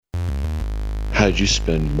How did you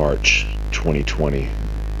spend March 2020?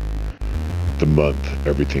 The month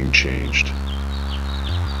everything changed.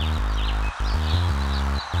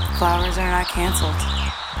 Flowers are not canceled.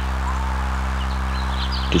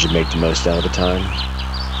 Did you make the most out of the time?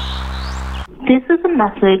 This is a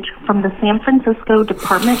message from the San Francisco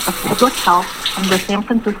Department of Public Health and the San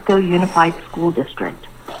Francisco Unified School District.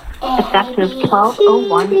 Effective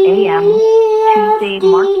 12:01 a.m., Tuesday,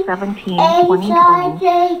 March 17,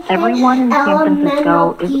 2020, everyone in San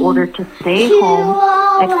Francisco is ordered to stay home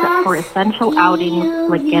except for essential outings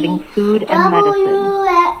like getting food and medicine.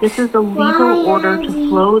 This is a legal order to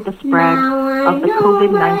slow the spread of the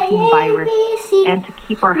COVID-19 virus and to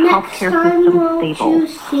keep our healthcare system stable.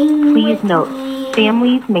 Please note,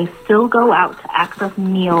 families may still go out to access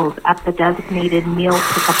meals at the designated meal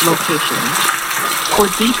pickup locations. For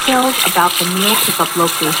details about the meal pickup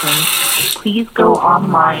locations, please go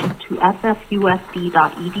online to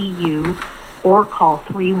sfusd.edu or call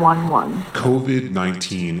 311.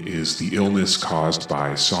 COVID-19 is the illness caused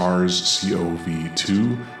by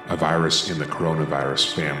SARS-CoV-2, a virus in the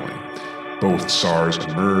coronavirus family. Both SARS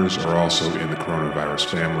and MERS are also in the coronavirus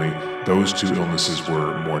family. Those two illnesses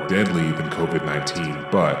were more deadly than COVID-19,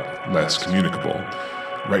 but less communicable.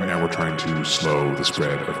 Right now we're trying to slow the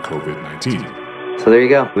spread of COVID-19. So there you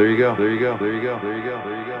go.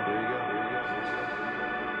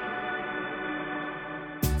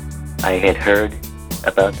 I had heard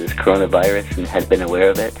about this coronavirus and had been aware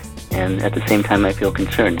of it, and at the same time I feel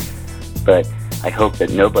concerned. But I hope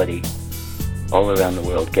that nobody all around the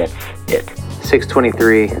world gets it.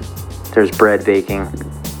 6:23, there's bread baking.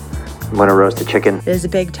 I'm gonna roast a chicken. It is a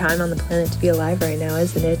big time on the planet to be alive right now,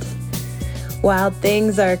 isn't it? Wild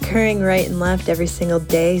things are occurring right and left every single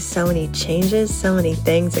day. So many changes, so many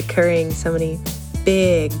things occurring, so many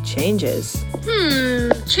big changes.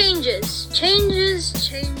 Changes.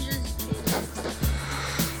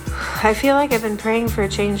 I feel like I've been praying for a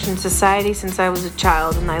change in society since I was a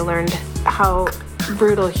child, and I learned how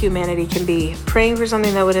brutal humanity can be. Praying for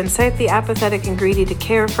something that would incite the apathetic and greedy to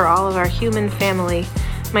care for all of our human family.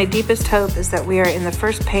 My deepest hope is that we are in the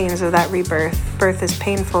first pains of that rebirth. Birth is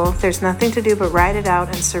painful. There's nothing to do but ride it out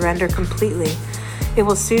and surrender completely. It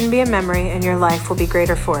will soon be a memory, and your life will be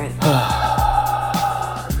greater for it.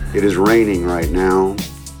 It is raining right now.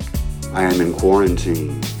 I am in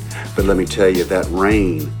quarantine. But let me tell you, that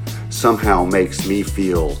rain somehow makes me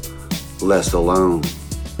feel less alone.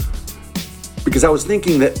 Because I was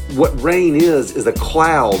thinking that what rain is a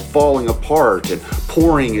cloud falling apart and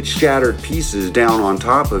pouring its shattered pieces down on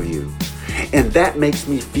top of you. And that makes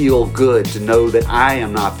me feel good to know that I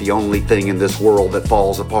am not the only thing in this world that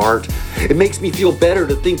falls apart. It makes me feel better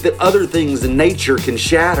to think that other things in nature can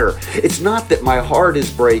shatter. It's not that my heart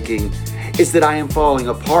is breaking, it's that I am falling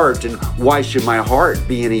apart, and why should my heart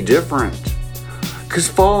be any different? Because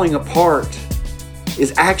falling apart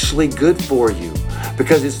is actually good for you.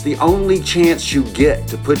 Because it's the only chance you get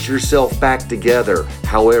to put yourself back together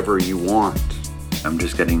however you want. I'm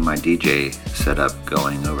just getting my DJ setup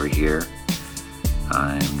going over here.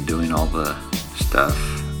 I'm doing all the stuff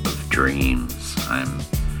of dreams. I'm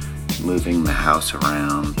moving the house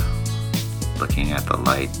around, looking at the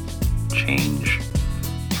light change,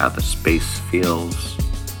 how the space feels.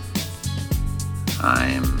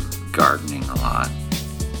 I'm gardening a lot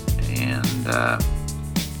and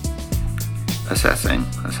assessing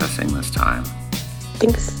this time.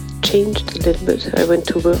 Things changed a little bit. I went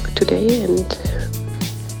to work today, and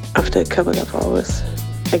after a couple of hours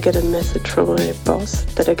I get a message from my boss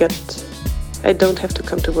that I don't have to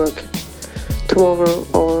come to work tomorrow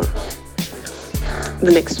or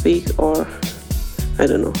the next week, or I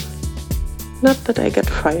don't know. Not that I get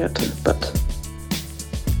fired, but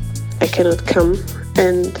I cannot come,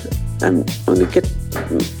 and I'm only get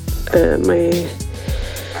my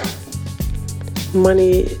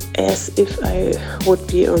money as if I would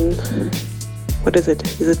be on, what is it?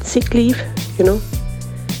 Is it sick leave, you know?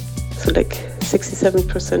 So like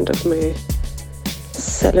 67% of my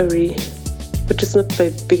salary, which is not my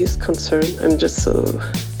biggest concern.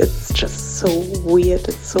 It's just so weird.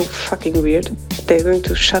 It's so fucking weird. They're going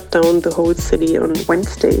to shut down the whole city on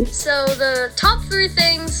Wednesday. So the top 3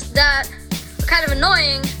 things that are kind of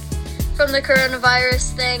annoying from the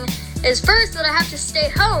coronavirus thing is first that I have to stay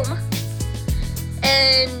home.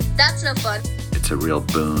 And that's no fun. It's a real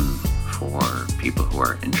boon for people who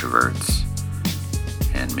are introverts,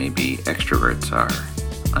 and maybe extroverts are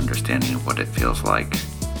understanding what it feels like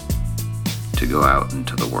to go out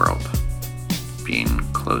into the world, being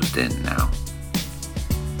closed in now.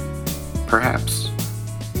 Perhaps.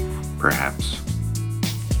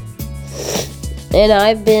 And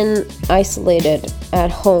I've been isolated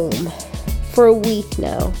at home for a week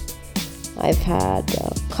now. I've had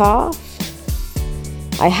a cough.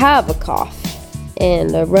 I have a cough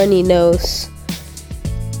and a runny nose.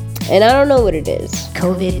 And I don't know what it is.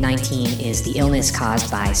 COVID-19 is the illness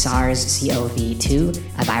caused by SARS-CoV-2,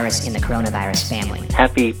 a virus in the coronavirus family.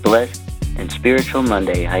 Happy, blessed, and spiritual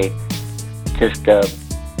Monday. I just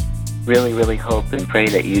really, really hope and pray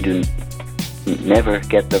that you do never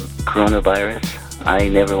get the coronavirus. I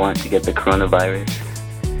never want to get the coronavirus.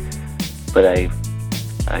 But I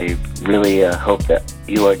really hope that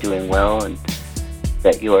you are doing well and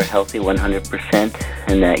that you are healthy 100%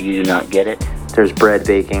 and that you do not get it. There's bread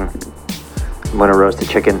baking. I'm gonna roast a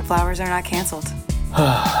chicken. Flowers are not canceled.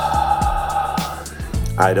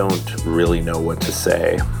 I don't really know what to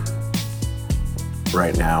say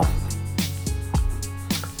right now.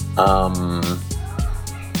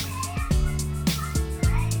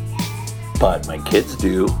 But my kids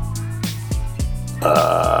do.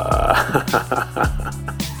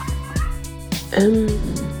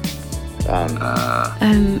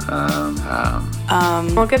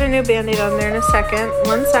 We'll get a new Band-Aid on there in a second.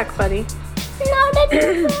 1 sec, buddy.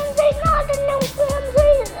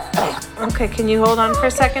 Okay, can you hold on for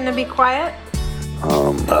a second to be quiet? 2,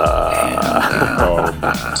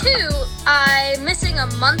 I'm missing a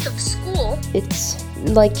month of school. It's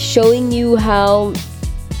like showing you how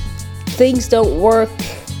things don't work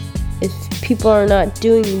if people are not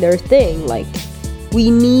doing their thing. Like,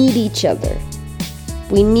 we need each other.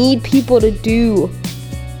 We need people to do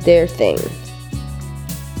their thing.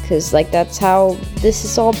 Because, like, that's how this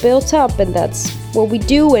is all built up, and that's what we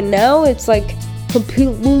do. And now it's, like,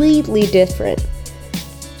 completely different.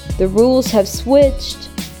 The rules have switched.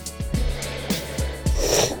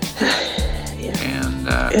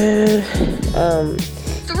 And,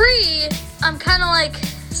 3, I'm kind of, like,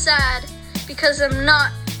 sad because I'm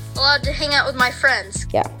not allowed to hang out with my friends.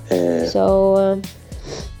 Yeah. So,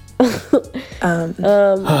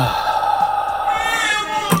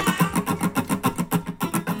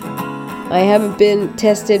 I haven't been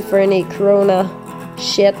tested for any corona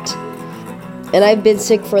shit. And I've been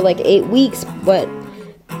sick for like 8 weeks, but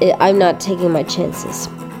I'm not taking my chances.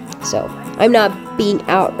 So, I'm not being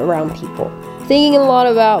out around people. Thinking a lot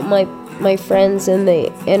about my friends in the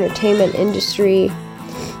entertainment industry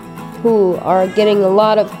who are getting a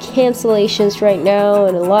lot of cancellations right now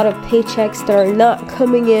and a lot of paychecks that are not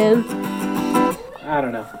coming in. I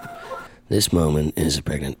don't know. This moment is a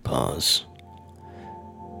pregnant pause,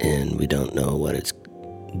 and we don't know what it's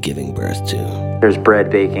giving birth to. There's bread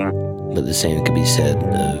baking. But the same could be said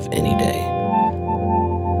of any day.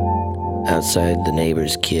 Outside, the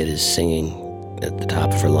neighbor's kid is singing at the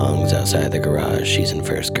top of her lungs outside the garage. She's in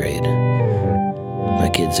 1st grade. My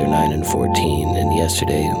kids are 9 and 14, and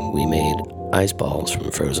yesterday we made ice balls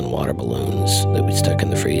from frozen water balloons that we stuck in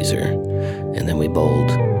the freezer, and then we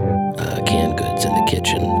bowled canned goods in the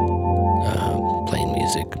kitchen, playing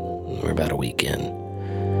music. We're about a week in.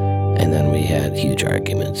 And then we had huge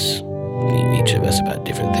arguments, each of us about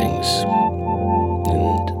different things.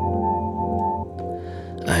 And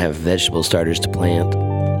I have vegetable starters to plant,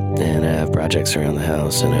 and I have projects around the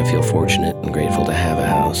house, and I feel fortunate and grateful to have a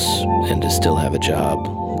house and to still have a job.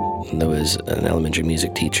 Though as an elementary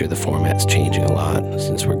music teacher, the format's changing a lot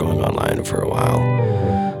since we're going online for a while.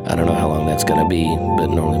 I don't know how long that's going to be, but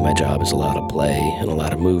normally my job is a lot of play and a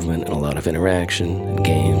lot of movement and a lot of interaction and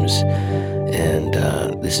games, and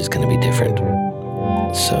this is going to be different.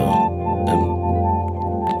 So I'm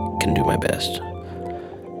going to do my best.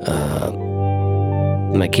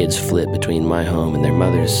 My kids flit between my home and their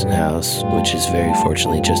mother's house, which is very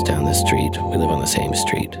fortunately just down the street. We live on the same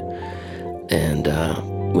street. And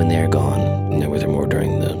when they're gone, and there more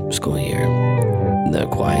during the school year, the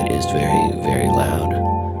quiet is very, very loud.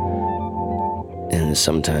 And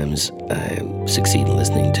sometimes I succeed in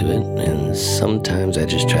listening to it, and sometimes I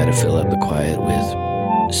just try to fill up the quiet with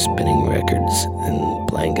spinning records and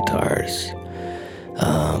playing guitars.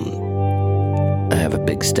 I have a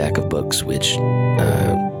big stack of books, which,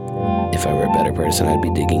 if I were a better person, I'd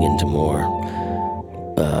be digging into more.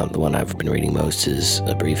 The one I've been reading most is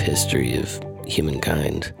A Brief History of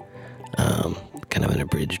Humankind, kind of an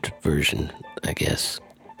abridged version, I guess.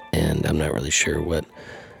 And I'm not really sure what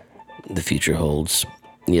the future holds.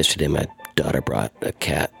 Yesterday, my daughter brought a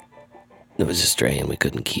cat that was a stray, and we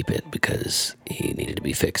couldn't keep it because he needed to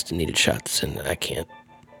be fixed and needed shots, and I can't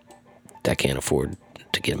afford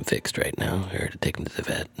to get him fixed right now or to take him to the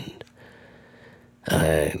vet. And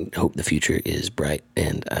I hope the future is bright,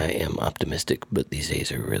 and I am optimistic, but these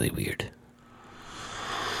days are really weird.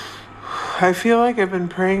 I feel like I've been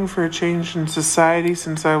praying for a change in society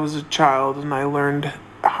since I was a child, and I learned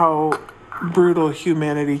how brutal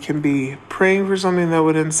humanity can be, praying for something that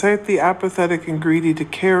would incite the apathetic and greedy to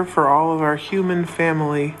care for all of our human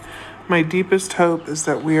family. My deepest hope is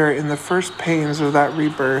that we are in the first pains of that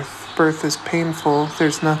rebirth. Birth is painful.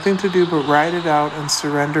 There's nothing to do but ride it out and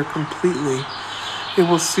surrender completely. It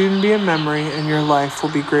will soon be a memory, and your life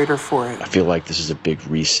will be greater for it. I feel like this is a big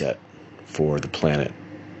reset for the planet,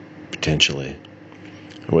 potentially.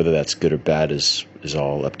 Whether that's good or bad is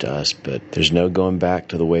all up to us, but there's no going back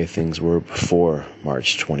to the way things were before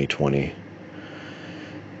March 2020.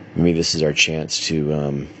 Maybe this is our chance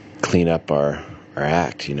to clean up our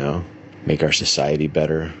act, make our society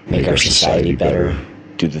better.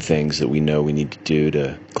 Do the things that we know we need to do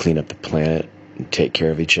to clean up the planet and take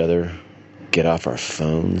care of each other. Get off our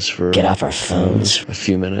phones for a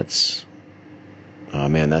few minutes. Oh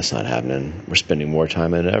man, that's not happening. We're spending more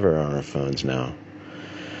time than ever on our phones now.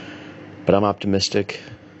 But I'm optimistic.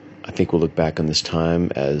 I think we'll look back on this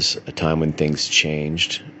time as a time when things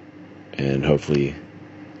changed, and hopefully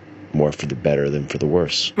more for the better than for the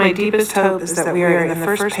worse. My deepest hope is that we are in the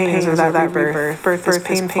first pains of that rebirth. Birth is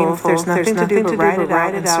painful. There's nothing to do but ride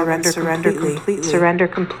it out and surrender completely. Surrender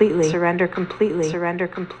completely. Surrender completely. Surrender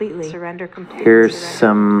completely. Surrender completely. Here's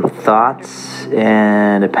some thoughts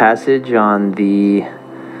and a passage on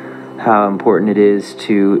how important it is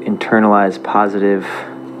to internalize positive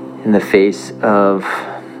in the face of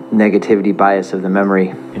negativity bias of the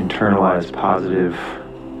memory. Internalize positive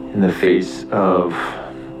in the face of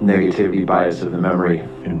negativity bias of the memory.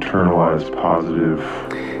 Internalize positive.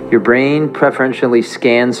 Your brain preferentially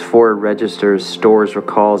scans for, registers, stores,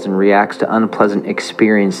 recalls, and reacts to unpleasant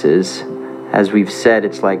experiences. As we've said,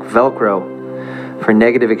 it's like Velcro for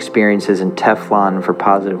negative experiences and Teflon for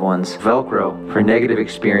positive ones. Velcro for negative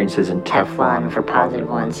experiences and Teflon for positive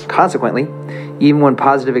ones. Consequently, even when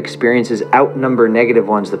positive experiences outnumber negative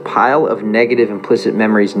ones, the pile of negative implicit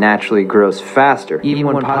memories naturally grows faster. Even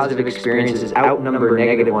when positive experiences outnumber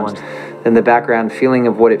negative ones, then the background feeling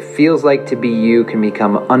of what it feels like to be you can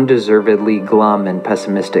become undeservedly glum and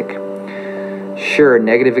pessimistic. Sure,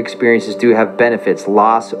 negative experiences do have benefits.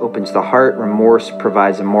 Loss opens the heart, remorse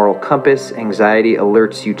provides a moral compass, anxiety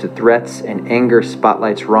alerts you to threats, and anger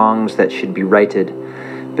spotlights wrongs that should be righted.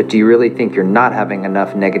 But do you really think you're not having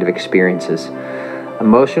enough negative experiences?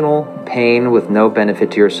 Emotional pain with no benefit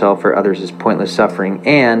to yourself or others is pointless suffering,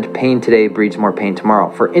 and pain today breeds more pain tomorrow.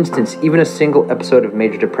 For instance, even a single episode of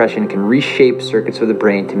major depression can reshape circuits of the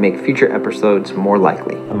brain to make future episodes more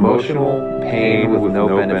likely. Emotional pain with no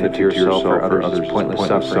benefit to yourself or others is pointless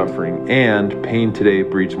suffering, and pain today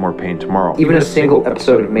breeds more pain tomorrow. Even a single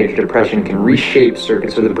episode of major depression can reshape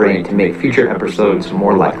circuits of the brain to make future episodes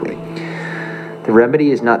more likely. The remedy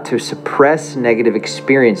is not to suppress negative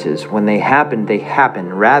experiences. When they happen, they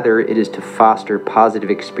happen. Rather, it is to foster positive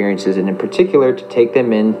experiences, and in particular, to take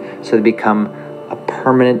them in so they become a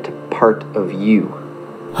permanent part of you.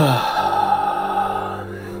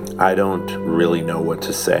 I don't really know what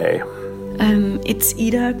to say. It's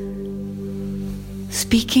Ida,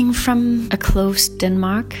 speaking from a closed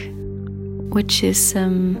Denmark, which is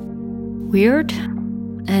weird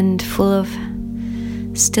and full of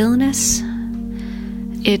stillness.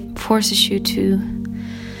 It forces you to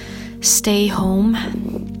stay home.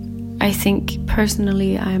 I think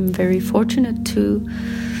personally I'm very fortunate to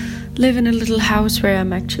live in a little house where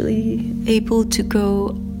I'm actually able to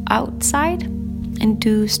go outside and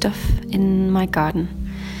do stuff in my garden.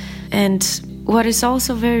 And what is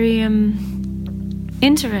also very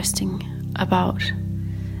interesting about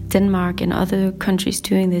Denmark and other countries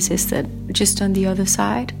doing this is that just on the other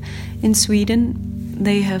side, in Sweden,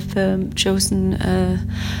 they have chosen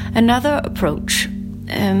another approach.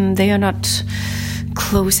 They are not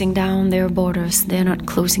closing down their borders. They're not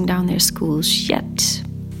closing down their schools yet.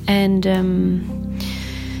 And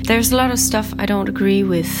there's a lot of stuff I don't agree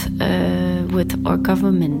with our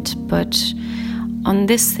government. But on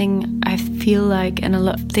this thing, I feel like, and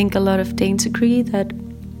I think a lot of Danes agree, that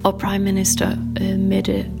our Prime Minister,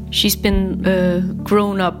 Mette, she's been a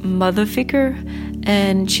grown-up mother figure,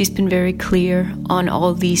 and she's been very clear on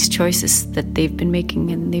all these choices that they've been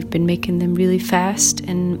making, and they've been making them really fast,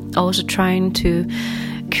 and also trying to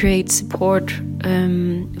create support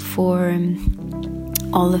for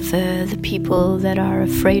all of the people that are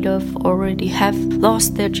afraid of, already have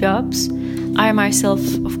lost their jobs. I myself,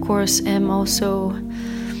 of course, am also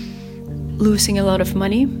losing a lot of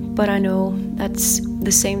money, but I know that's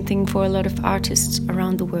the same thing for a lot of artists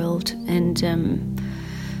around the world, and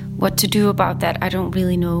what to do about that, I don't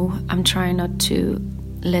really know. I'm trying not to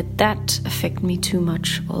let that affect me too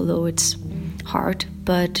much, although it's hard,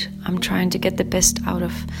 but I'm trying to get the best out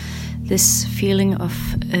of this feeling of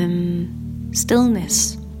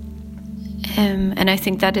stillness. And I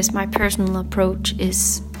think that is my personal approach,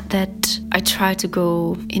 is that I try to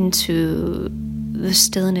go into the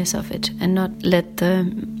stillness of it and not let the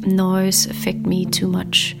noise affect me too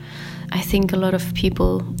much. I think a lot of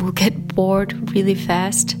people will get bored really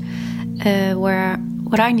fast, where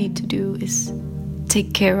what I need to do is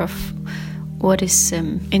take care of what is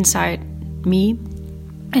inside me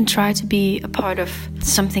and try to be a part of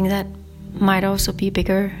something that might also be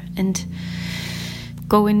bigger, and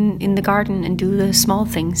go in the garden and do the small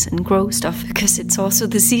things and grow stuff, because it's also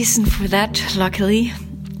the season for that, luckily.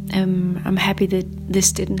 I'm happy that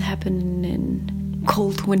this didn't happen in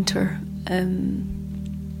cold winter.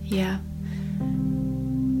 Yeah.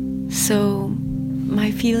 So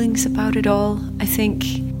my feelings about it all, I think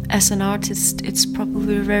as an artist, it's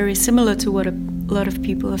probably very similar to what a lot of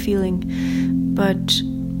people are feeling. But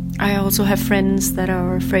I also have friends that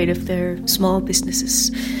are afraid of their small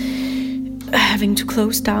businesses having to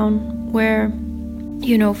close down, where,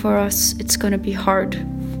 you know, for us it's going to be hard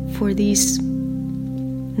for these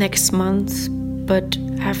next months, but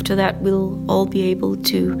after that we'll all be able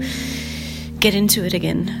to get into it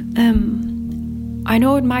again. I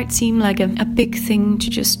know it might seem like a big thing to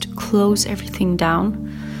just close everything down,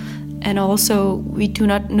 and also we do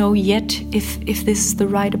not know yet if this is the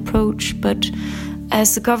right approach, but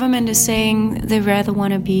as the government is saying, they rather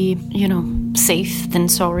want to be, you know, safe than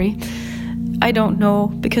sorry. I don't know,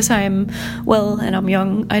 because I am well and I'm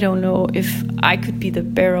young, I don't know if I could be the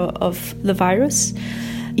bearer of the virus.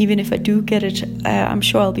 Even if I do get it, I'm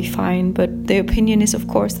sure I'll be fine. But the opinion is, of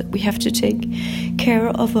course, that we have to take care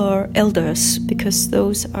of our elders, because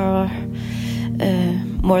those are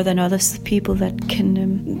more than others the people that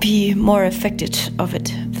can be more affected of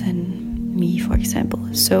it than me, for example.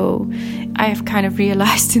 So I have kind of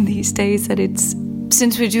realized in these days that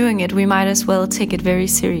since we're doing it, we might as well take it very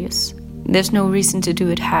serious. There's no reason to do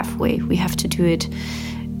it halfway. We have to do it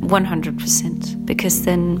 100%, because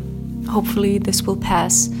then hopefully this will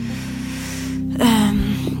pass.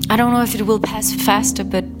 I don't know if it will pass faster,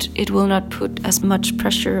 but it will not put as much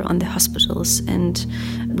pressure on the hospitals, and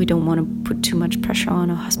we don't want to put too much pressure on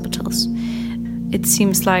our hospitals. It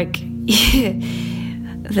seems like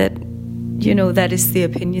that, you know, that is the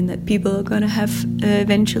opinion that people are going to have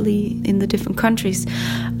eventually in the different countries.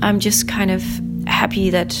 I'm just kind of happy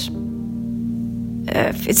that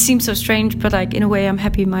it seems so strange, but like in a way I'm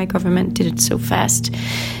happy my government did it so fast,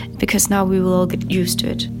 because now we will all get used to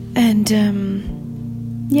it. And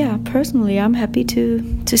yeah, personally I'm happy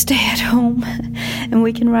to stay at home and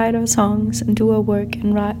we can write our songs and do our work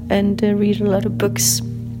and read a lot of books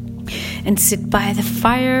and sit by the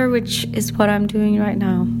fire, which is what I'm doing right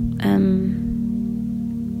now.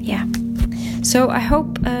 Yeah, so I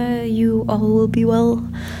hope you all will be well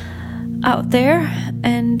out there,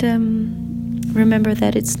 and remember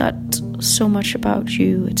that it's not so much about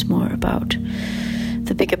you, it's more about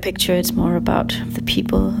the bigger picture, it's more about the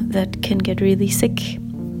people that can get really sick.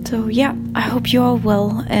 So yeah, I hope you're all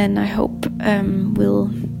well, and I hope we'll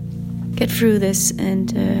get through this,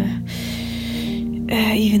 and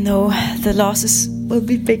even though the losses will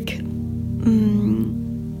be big,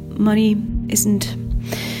 money isn't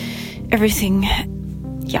everything.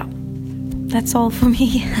 Yeah, that's all for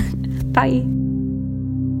me. Bye.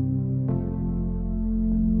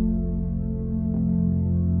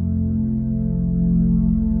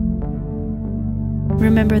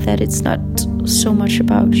 Remember that it's not so much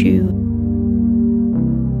about you.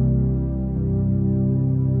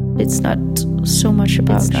 It's not so much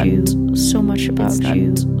about you. So much about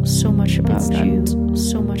you. So much about you.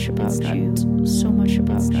 So much about you. So much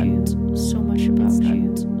about you. So much about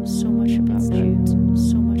you. So much about you.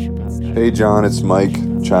 So much about you. Hey John, it's Mike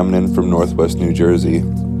chiming in from Northwest New Jersey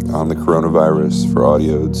on the coronavirus for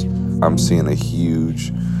Audiodes. I'm seeing a huge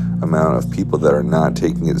amount of people that are not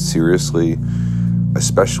taking it seriously,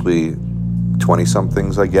 especially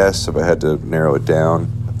 20-somethings, I guess, if I had to narrow it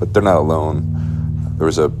down. But they're not alone. There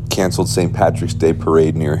was a canceled St. Patrick's Day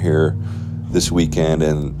parade near here this weekend,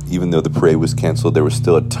 and even though the parade was canceled, there was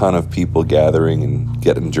still a ton of people gathering and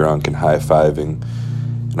getting drunk and high-fiving.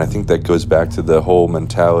 And I think that goes back to the whole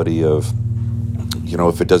mentality of, you know,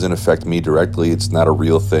 if it doesn't affect me directly, it's not a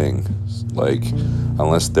real thing. Like,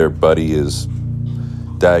 unless their buddy is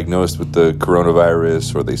diagnosed with the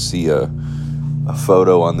coronavirus, or they see a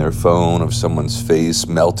photo on their phone of someone's face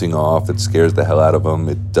melting off that scares the hell out of them,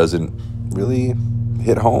 it doesn't really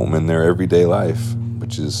hit home in their everyday life,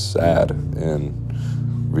 which is sad and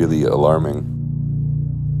really alarming.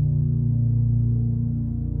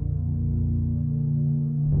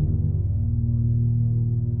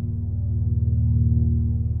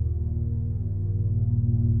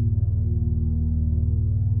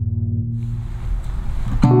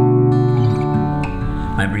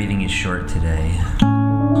 My breathing is short today,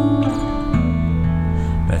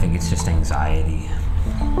 but I think it's just anxiety.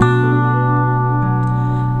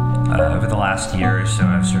 Over the last year or so,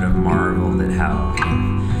 I've sort of marveled at how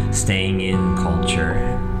staying in culture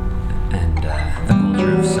and the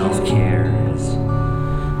culture of self-care has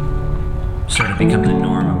sort of become the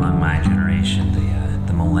norm among my generation,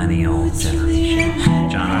 the millennial generation.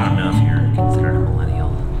 John, I don't know if you're considered a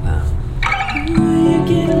millennial.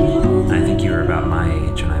 I think you were about my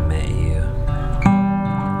age when I met you,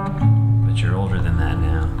 but you're older than that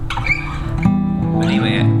now. But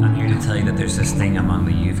anyway, I'm here to tell you that there's this thing among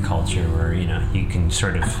the youth culture where, you can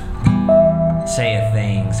sort of say a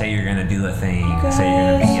thing, say you're gonna do a thing, say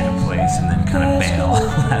you're gonna be in a place, and then kind of bail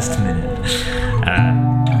last minute,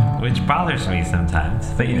 which bothers me sometimes.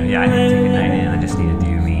 But I need to take a night in. I just need to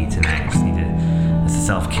do me tonight. I just need to. It's a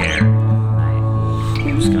self-care night.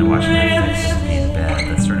 I'm just gonna watch Netflix and be in bed.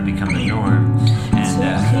 That's sort of become the norm.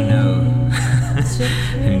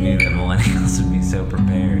 And who knew that millennials would be so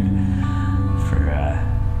prepared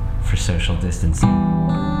for social distancing.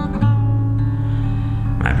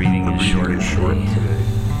 My breathing is short today.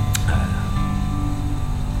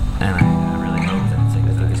 And I really hope that it's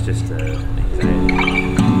anxiety. I think it's just anxiety. I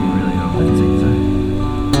really hope that it's anxiety.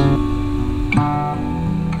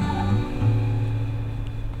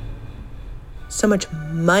 So much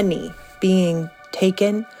money being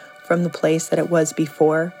taken from the place that it was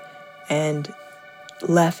before and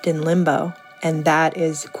left in limbo. And that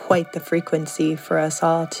is quite the frequency for us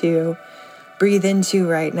all to breathe into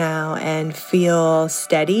right now and feel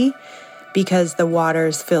steady, because the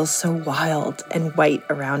waters feel so wild and white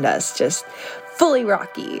around us, just fully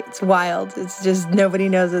rocky. It's wild. It's just nobody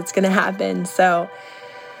knows what's going to happen. So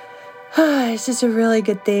it's just a really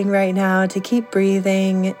good thing right now to keep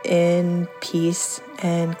breathing in peace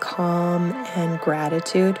and calm and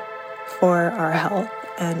gratitude for our health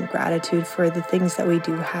and gratitude for the things that we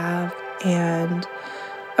do have, and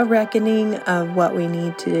a reckoning of what we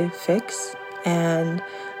need to fix, and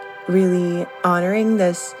really honoring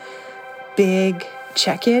this big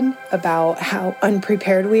check-in about how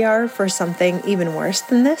unprepared we are for something even worse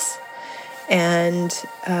than this. And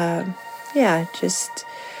just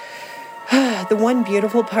the one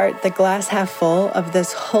beautiful part, the glass half full of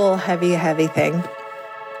this whole heavy thing,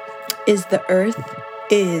 is the earth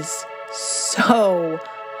is so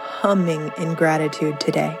humming in gratitude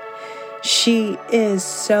today. She is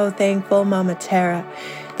so thankful, Mama Terra.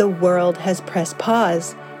 The world has pressed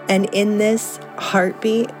pause, and in this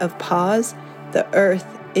heartbeat of pause, the earth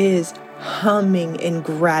is humming in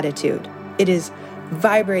gratitude. It is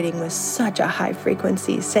vibrating with such a high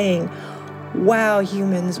frequency, saying, wow,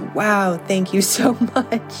 humans, wow, thank you so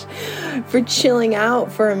much for chilling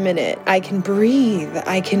out for a minute. I can breathe.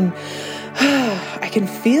 I can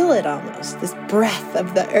feel it almost, this breath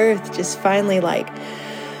of the earth just finally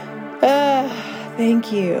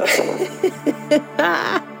thank you.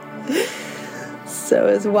 So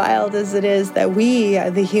as wild as it is that we,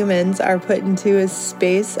 the humans, are put into a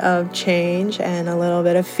space of change and a little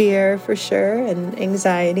bit of fear for sure, and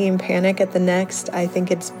anxiety and panic at the next, I think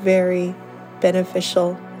it's very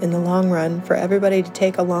beneficial in the long run for everybody to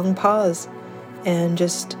take a long pause and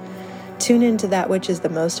just tune into that which is the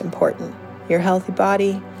most important. Your healthy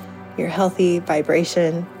body, your healthy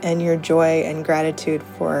vibration, and your joy and gratitude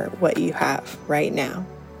for what you have right now,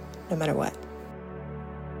 no matter what.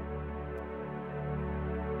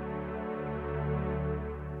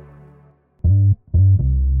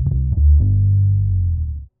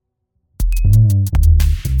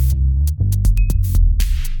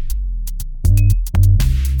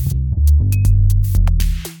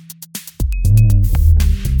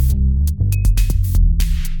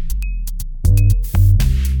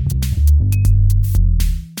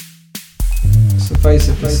 Suffice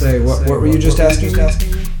it to say, what were you just asking me? I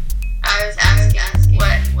was asking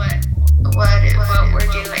what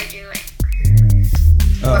we're doing.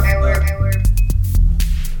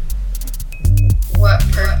 What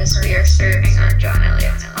purpose we are serving on John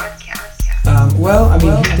Elliott's podcast.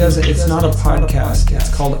 He doesn't. It's not a podcast.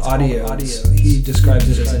 It's called Audiodes. He describes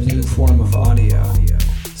it as a new form of audio.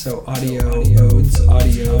 So audiodes.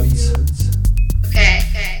 Okay.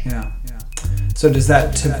 Yeah. So does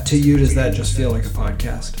that, to you, does that just feel like a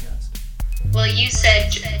podcast? Well, you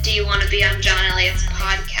said, do you want to be on John Elliott's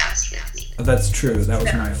podcast with me? Oh, that's true. That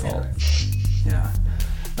was my fault. Yeah.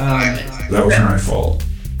 That was my fault.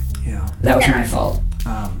 Yeah. That was my fault.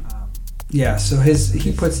 Yeah, so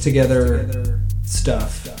he puts together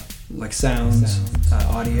stuff like sounds,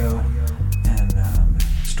 audio, and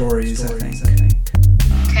stories, I think.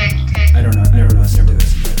 Okay. I don't know. I've never listened to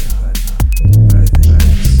this, but I think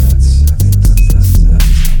that's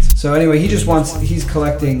So anyway, he's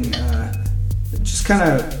collecting just kind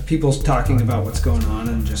of people talking about what's going on,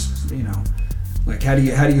 and just, you know, like, how do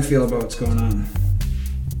you feel about what's going on?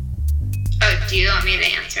 Oh, do you want me to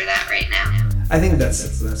answer that right now? I think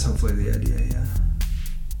that's hopefully the idea, yeah.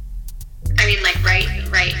 I mean, like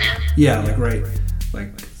right now? Yeah, like right.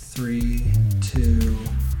 Like 3, 2,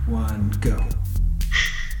 1, go.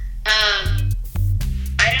 I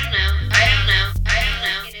don't know.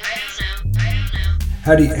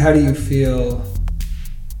 How do you feel?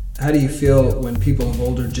 How do you feel when people of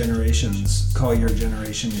older generations call your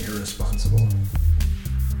generation irresponsible?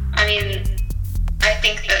 I mean, I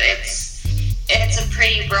think that it's a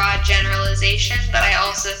pretty broad generalization, but I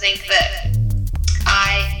also think that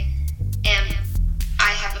I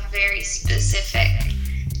have a very specific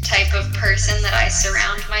type of person that I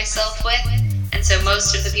surround myself with, and so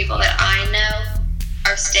most of the people that I know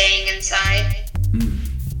are staying inside.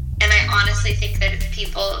 And I honestly think that it's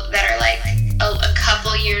people that are like a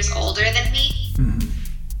couple years older than me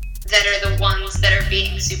that are the ones that are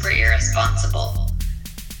being super irresponsible.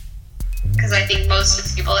 Because I think most of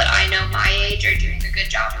the people that I know my age are doing a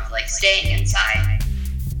good job of like staying inside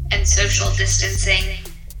and social distancing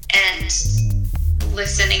and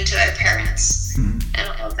listening to their parents and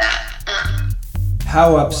all of that.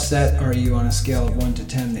 How upset are you on a scale of 1 to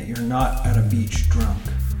 10 that you're not at a beach drunk?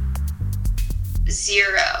 0.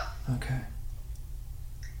 Okay.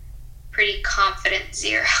 Pretty confident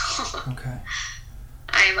 0. Okay.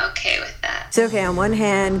 I'm okay with that. It's okay. On one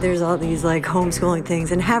hand, there's all these like homeschooling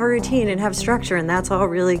things and have a routine and have structure, and that's all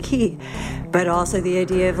really key. But also the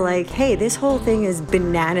idea of like, hey, this whole thing is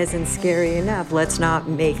bananas and scary enough. Let's not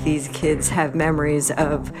make these kids have memories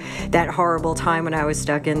of that horrible time when I was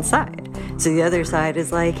stuck inside. So the other side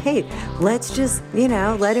is like, hey, let's just,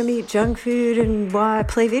 let them eat junk food and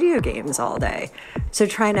play video games all day. So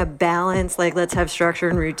trying to balance, like, let's have structure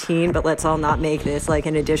and routine, but let's all not make this like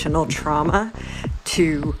an additional trauma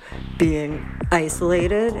to being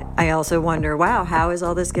isolated. I also wonder, wow, how is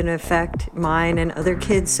all this going to affect mine and other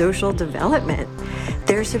kids' social development?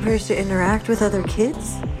 They're supposed to interact with other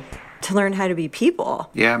kids to learn how to be people.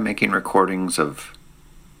 Yeah, making recordings of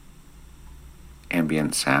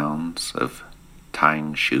ambient sounds, of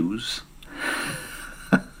tying shoes,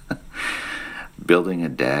 building a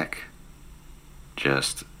deck,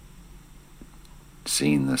 just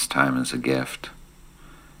seeing this time as a gift.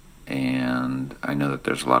 And I know that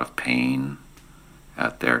there's a lot of pain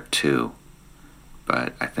out there too,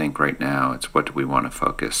 but I think right now it's what do we want to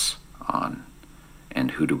focus on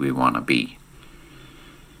and who do we want to be.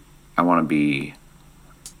 I want to be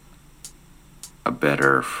a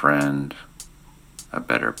better friend, a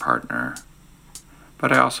better partner,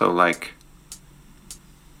 but I also like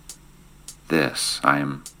this. I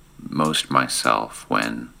am most myself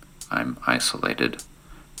when I'm isolated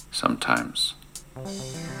sometimes.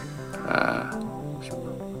 I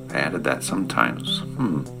added that sometimes.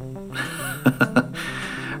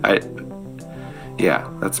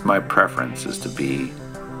 That's my preference, is to be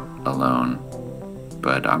alone.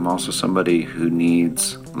 But I'm also somebody who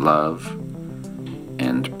needs love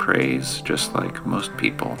and praise, just like most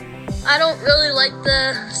people. I don't really like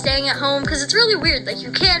the staying at home because it's really weird. Like,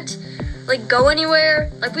 you can't go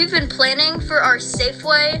anywhere. Like, we've been planning for our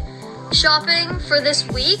Safeway shopping for this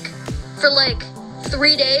week for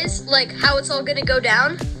 3 days, how it's all gonna go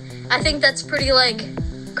down. I think that's pretty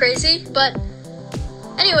crazy, but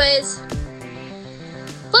anyways,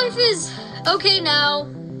 life is okay now,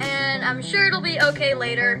 and I'm sure it'll be okay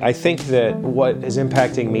later. I think that what is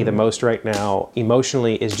impacting me the most right now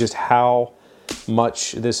emotionally is just how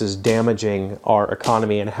much this is damaging our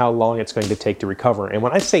economy and how long it's going to take to recover. And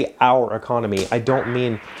when I say our economy, I don't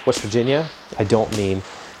mean West Virginia, I don't mean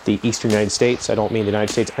the Eastern United States, I don't mean the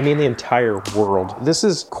United States, I mean the entire world. This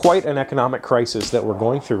is quite an economic crisis that we're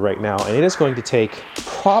going through right now, and it is going to take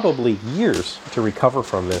probably years to recover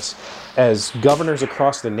from this. As governors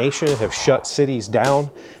across the nation have shut cities down,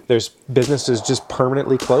 there's businesses just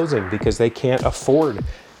permanently closing because they can't afford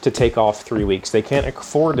to take off 3 weeks. They can't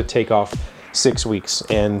afford to take off 6 weeks.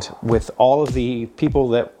 And with all of the people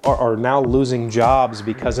that are now losing jobs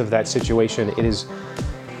because of that situation, it is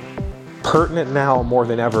pertinent now more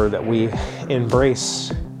than ever that we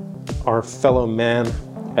embrace our fellow man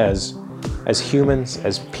as humans,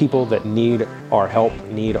 as people that need our help,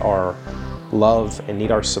 need our love, and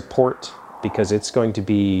need our support, because it's going to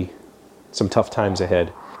be some tough times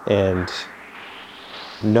ahead. And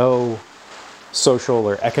no social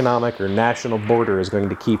or economic or national border is going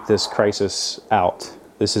to keep this crisis out.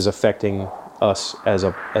 This is affecting us as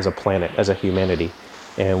a planet, as a humanity,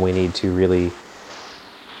 and we need to really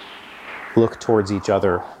look towards each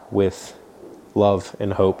other with love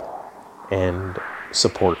and hope and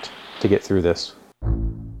support to get through this.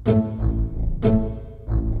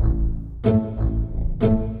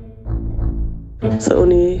 So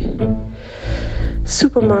only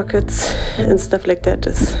supermarkets and stuff like that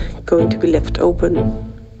is going to be left open.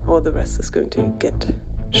 All the rest is going to get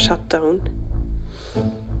shut down.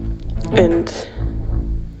 And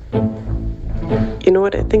you know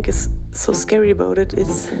what I think is so scary about it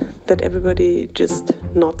is that everybody just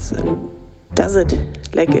nods and does it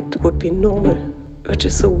like it would be normal, which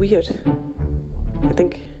is so weird. I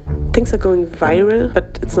think things are going viral,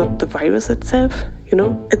 but it's not the virus itself, you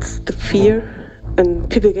know? It's the fear and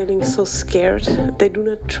people getting so scared. They do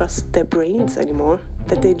not trust their brains anymore,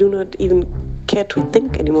 that they do not even care to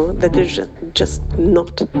think anymore, that they just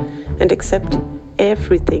not and accept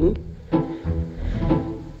everything.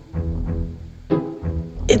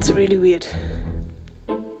 It's really weird.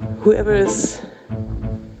 Whoever is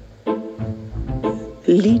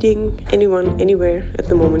leading anyone anywhere at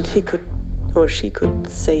the moment, he could or she could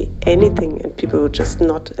say anything and people would just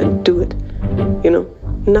nod and do it. You know,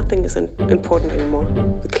 nothing is important anymore.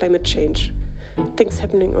 The climate change, things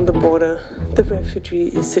happening on the border, the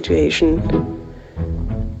refugee situation.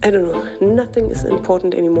 I don't know, nothing is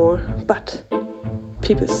important anymore, but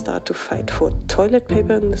people start to fight for toilet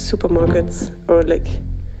paper in the supermarkets or like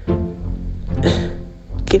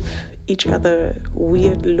give each other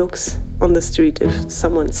weird looks on the street if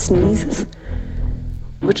someone sneezes,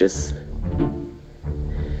 which is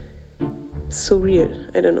so real.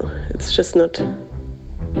 I don't know, it's just not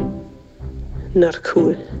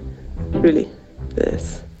cool, really.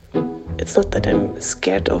 It's not that I'm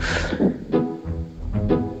scared of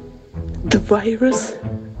the virus,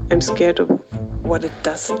 I'm scared of what it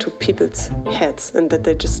does to people's heads and that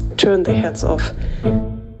they just turn their heads off.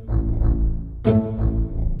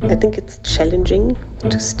 I think it's challenging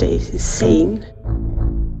to stay sane.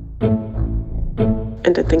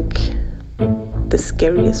 And I think the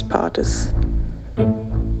scariest part is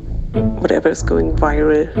whatever is going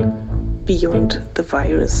viral beyond the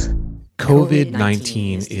virus.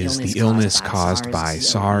 COVID-19 is the illness caused by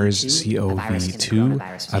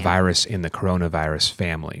SARS-CoV-2, a virus in the coronavirus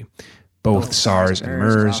family. Both SARS and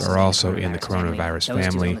MERS are also in the coronavirus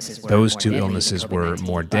family. Those two illnesses were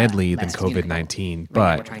more deadly than COVID-19,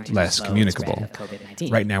 but less communicable.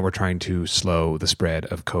 Right now, we're trying to slow the spread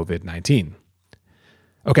of COVID-19.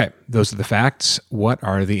 Okay, those are the facts. What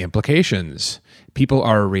are the implications? People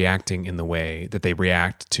are reacting in the way that they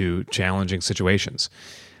react to challenging situations.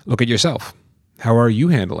 Look at yourself. How are you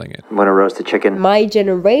handling it? Want to roast a chicken? My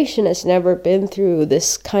generation has never been through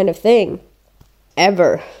this kind of thing.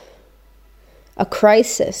 Ever. A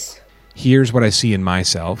crisis. Here's what I see in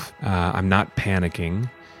myself. I'm not panicking.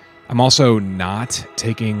 I'm also not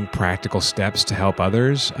taking practical steps to help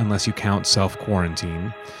others unless you count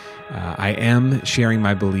self-quarantine. I am sharing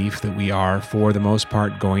my belief that we are, for the most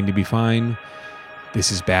part, going to be fine.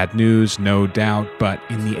 This is bad news, no doubt, but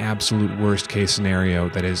in the absolute worst case scenario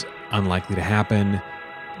that is unlikely to happen,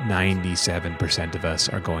 97% of us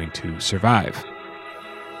are going to survive.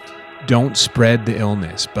 Don't spread the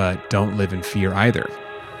illness, but don't live in fear either.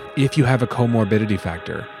 If you have a comorbidity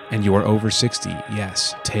factor and you are over 60,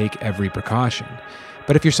 yes, take every precaution.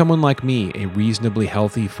 But if you're someone like me, a reasonably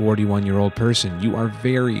healthy 41-year-old person, you are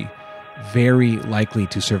very, very likely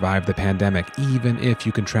to survive the pandemic, even if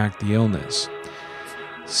you contract the illness.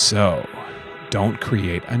 So, don't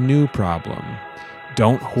create a new problem.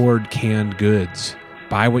 Don't hoard canned goods.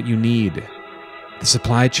 Buy what you need. The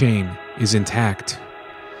supply chain is intact.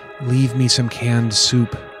 Leave me some canned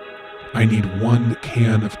soup. I need 1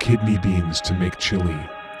 can of kidney beans to make chili.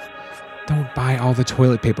 Don't buy all the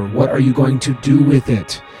toilet paper. What are you going to do with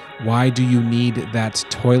it? Why do you need that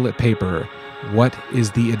toilet paper? What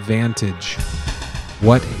is the advantage?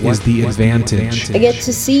 What is the advantage? I get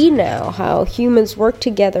to see now how humans work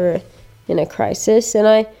together in a crisis, and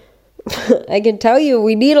I can tell you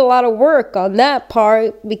we need a lot of work on that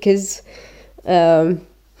part because, a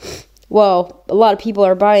lot of people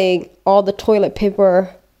are buying all the toilet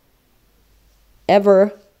paper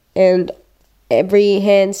ever and every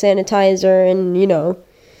hand sanitizer and,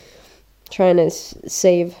 trying to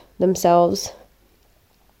save themselves.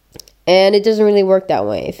 And it doesn't really work that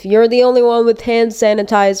way. If you're the only one with hand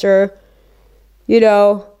sanitizer,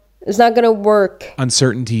 it's not going to work.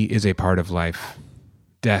 Uncertainty is a part of life.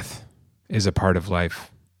 Death is a part of life.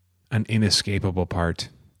 An inescapable part.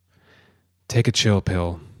 Take a chill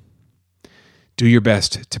pill. Do your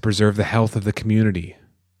best to preserve the health of the community.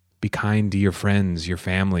 Be kind to your friends, your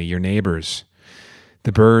family, your neighbors.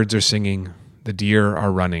 The birds are singing. The deer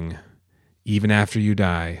are running. Even after you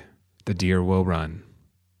die, the deer will run.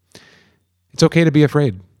 It's okay to be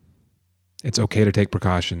afraid. It's okay to take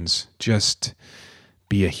precautions. Just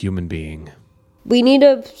be a human being. We need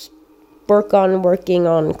to working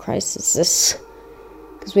on crises.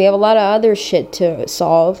 Because we have a lot of other shit to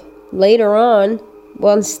solve. Later on,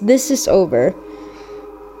 once this is over,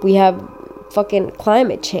 we have fucking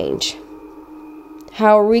climate change.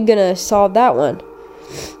 How are we gonna solve that one?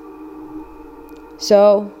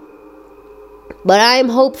 So, but I'm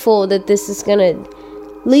hopeful that this is gonna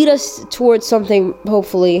lead us towards something,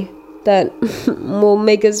 hopefully, that will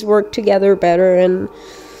make us work together better, and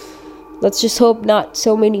let's just hope not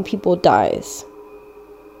so many people dies.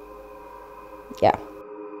 Yeah.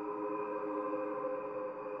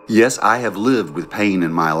 Yes, I have lived with pain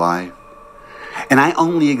in my life. And I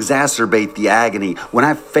only exacerbate the agony when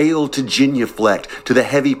I fail to genuflect to the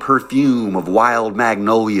heavy perfume of wild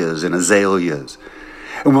magnolias and azaleas.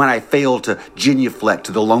 And when I fail to genuflect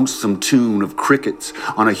to the lonesome tune of crickets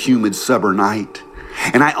on a humid summer night.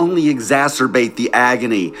 And I only exacerbate the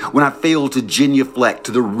agony when I fail to genuflect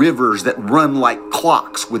to the rivers that run like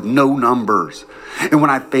clocks with no numbers. And when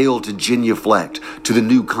I fail to genuflect to the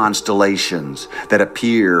new constellations that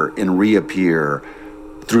appear and reappear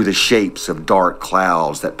through the shapes of dark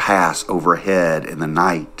clouds that pass overhead in the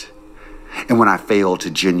night. And when I fail to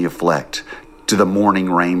genuflect to the morning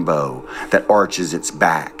rainbow that arches its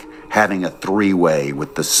back, having a three-way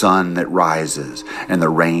with the sun that rises and the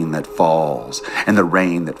rain that falls, and the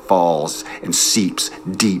rain that falls and seeps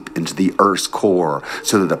deep into the earth's core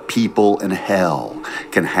so that the people in hell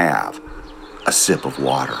can have a sip of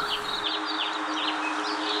water.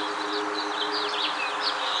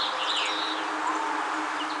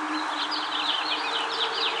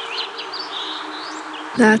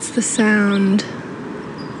 That's the sound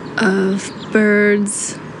of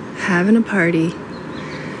birds having a party.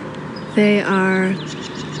 They are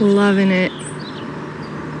loving it.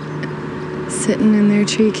 Sitting in their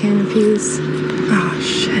tree canopies. Oh,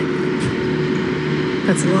 shit.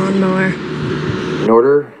 That's a lawnmower. In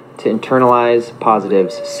order to internalize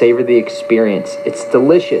positives, savor the experience. It's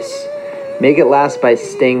delicious. Make it last by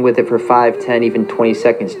staying with it for 5, 10, even 20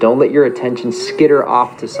 seconds. Don't let your attention skitter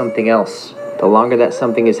off to something else. The longer that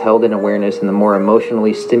something is held in awareness and the more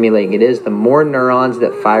emotionally stimulating it is, the more neurons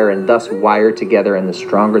that fire and thus wire together, and the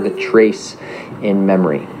stronger the trace in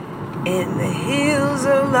memory. And the hills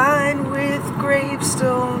are lined with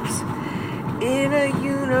gravestones in a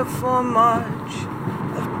uniform march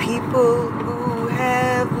of people who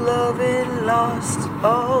have loved and lost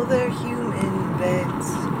all their human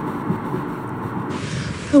pets.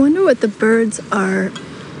 I wonder what the birds are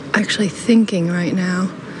actually thinking right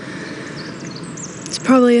now. It's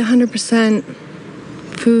probably 100%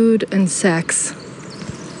 food and sex.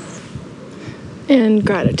 And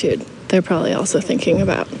gratitude. They're probably also thinking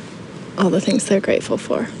about all the things they're grateful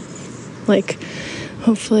for. Like,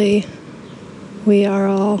 hopefully, we are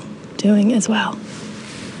all doing as well.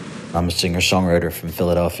 I'm a singer-songwriter from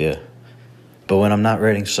Philadelphia. But when I'm not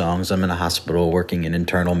writing songs, I'm in a hospital working in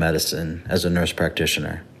internal medicine as a nurse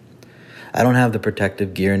practitioner. I don't have the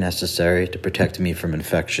protective gear necessary to protect me from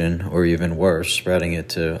infection, or even worse, spreading it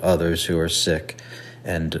to others who are sick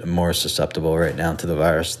and more susceptible right now to the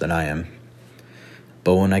virus than I am.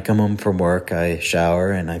 But when I come home from work, I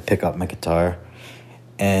shower and I pick up my guitar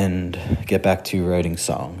and get back to writing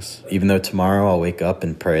songs. Even though tomorrow I'll wake up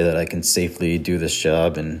and pray that I can safely do this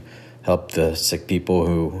job and help the sick people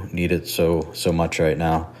who need it so much right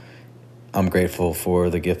now, I'm grateful for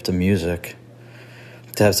the gift of music.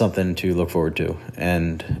 To have something to look forward to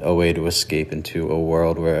and a way to escape into a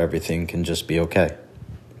world where everything can just be okay.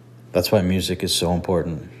 That's why music is so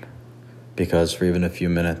important, because for even a few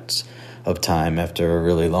minutes of time after a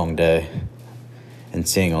really long day and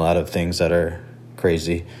seeing a lot of things that are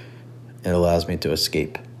crazy, it allows me to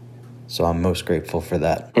escape. So I'm most grateful for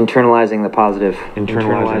that. Internalizing the positive.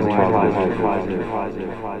 Internalizing the positive.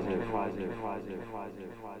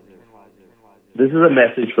 This is a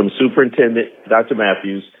message from Superintendent Dr.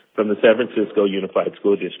 Matthews from the San Francisco Unified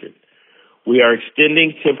School District. We are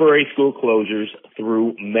extending temporary school closures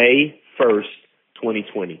through May 1st,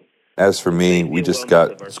 2020. As for me, we just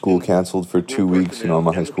got school canceled for 2 weeks. I'm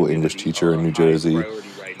a high school English teacher in New Jersey,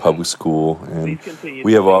 public school, and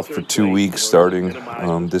we have off for 2 weeks starting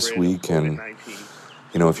this week. And,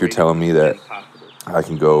 if you're telling me that I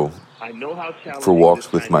can go for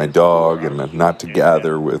walks with my dog and not to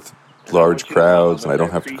gather with large crowds, and I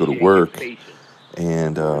don't have to go to work,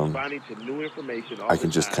 and I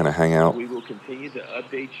can just kind of hang out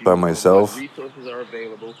by myself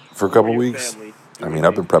for a couple of weeks. I've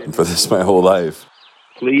been prepping for this my whole life.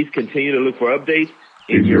 Please continue to look for updates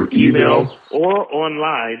in your email or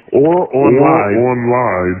online.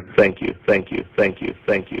 Thank you.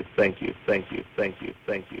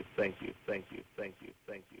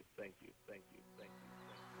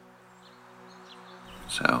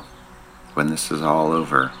 So, when this is all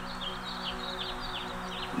over,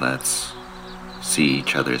 let's see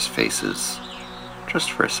each other's faces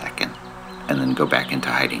just for a second and then go back into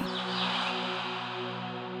hiding.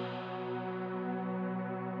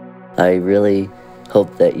 I really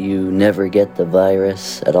hope that you never get the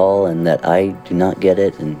virus at all, and that I do not get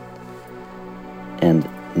it, and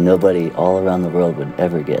nobody all around the world would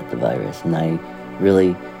ever get the virus. And I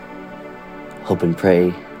really hope and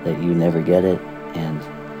pray that you never get it, and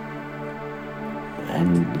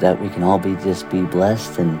that we can all be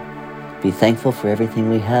blessed and be thankful for everything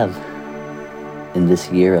we have in this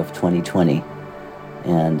year of 2020.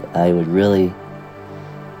 And I would really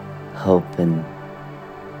hope and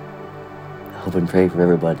pray for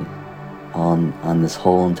everybody on this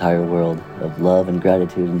whole entire world of love and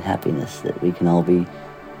gratitude and happiness, that we can all be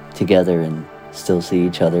together and still see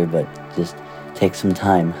each other, but just take some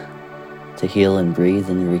time to heal and breathe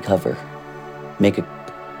and recover. Make a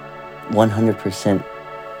 100%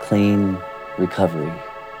 clean recovery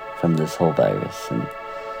from this whole virus, and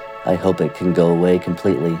I hope it can go away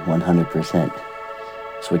completely, 100%,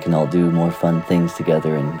 so we can all do more fun things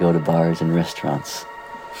together and go to bars and restaurants.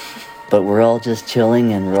 But we're all just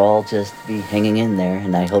chilling, and we're all just be hanging in there,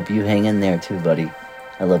 and I hope you hang in there too, buddy.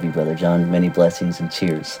 I love you, Brother John. Many blessings and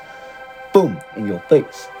cheers. Boom, in your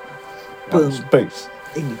face. Boom. Space.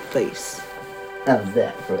 In your face. How's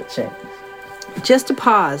that for a change? Just a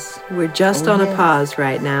pause. We're just on a pause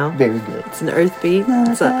right now. Very good. It's an earth beat.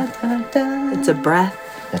 It's a breath.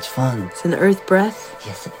 That's fun. It's an earth breath.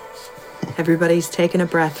 Yes, it is. Everybody's taking a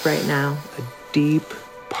breath right now. A deep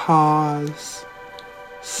pause.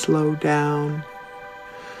 Slow down.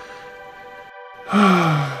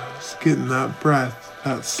 Just getting that breath,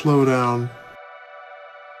 that slow down.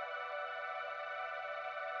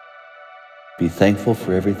 Be thankful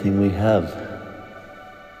for everything we have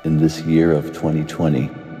in this year of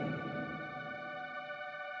 2020.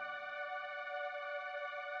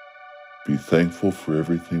 Be thankful for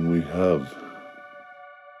everything we have